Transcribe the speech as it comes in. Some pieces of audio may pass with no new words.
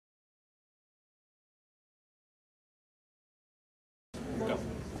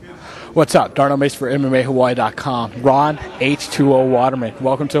What's up? Darnell Mace for MMAHawaii.com. Ron H20 Waterman.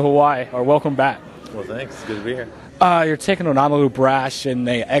 Welcome to Hawaii, or welcome back. Well, thanks. It's good to be here. You're taking on Analu Brash in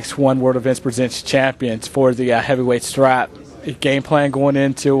the X1 World Events Presents Champions for the heavyweight strap. Game plan going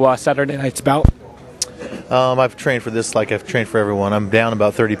into Saturday night's bout? I've trained for this like I've trained for everyone. I'm down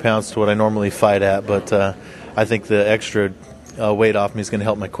about 30 pounds to what I normally fight at, but I think the extra weight off me is going to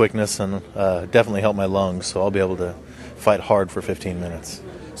help my quickness and definitely help my lungs, so I'll be able to fight hard for 15 minutes.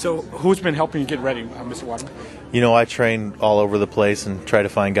 So who's been helping you get ready, Mr. Waterman? You know, I train all over the place and try to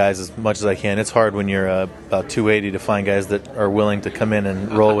find guys as much as I can. It's hard when you're about 280 to find guys that are willing to come in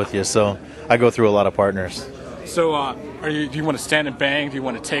and roll with you, so I go through a lot of partners. So do you want to stand and bang? Do you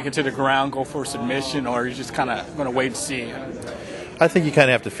want to take it to the ground, go for a submission, or are you just kind of going to wait and see? I think you kind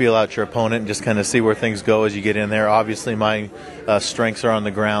of have to feel out your opponent and just kind of see where things go as you get in there. Obviously, my strengths are on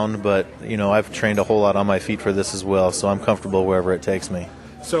the ground, but, you know, I've trained a whole lot on my feet for this as well, so I'm comfortable wherever it takes me.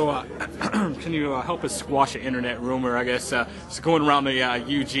 So can you help us squash an internet rumor, I guess? It's going around the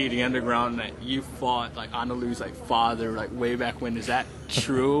UG, the underground, that you fought like Analu's father way back when. Is that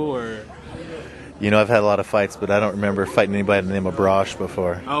true, or...? You know, I've had a lot of fights, but I don't remember fighting anybody by the name of Brash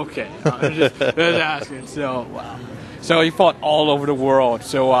before. Okay. Just asking. So, wow. So you fought all over the world.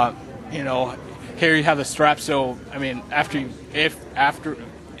 So, you know, here you have the strap. So, I mean, let me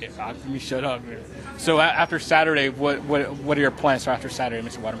shut up here. So after Saturday, what are your plans for after Saturday,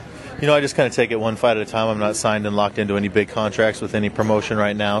 Mr. Waterman? You know, I just kind of take it one fight at a time. I'm not signed and locked into any big contracts with any promotion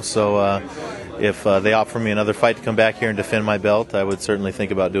right now. So if they offer me another fight to come back here and defend my belt, I would certainly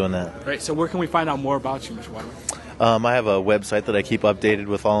think about doing that. Great. So where can we find out more about you, Mr. Waterman? I have a website that I keep updated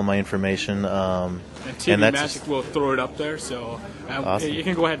with all of my information. And TV Magic will throw it up there. So awesome. You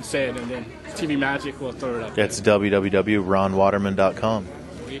can go ahead and say it, and then TV Magic will throw it up there. That's www.ronwaterman.com.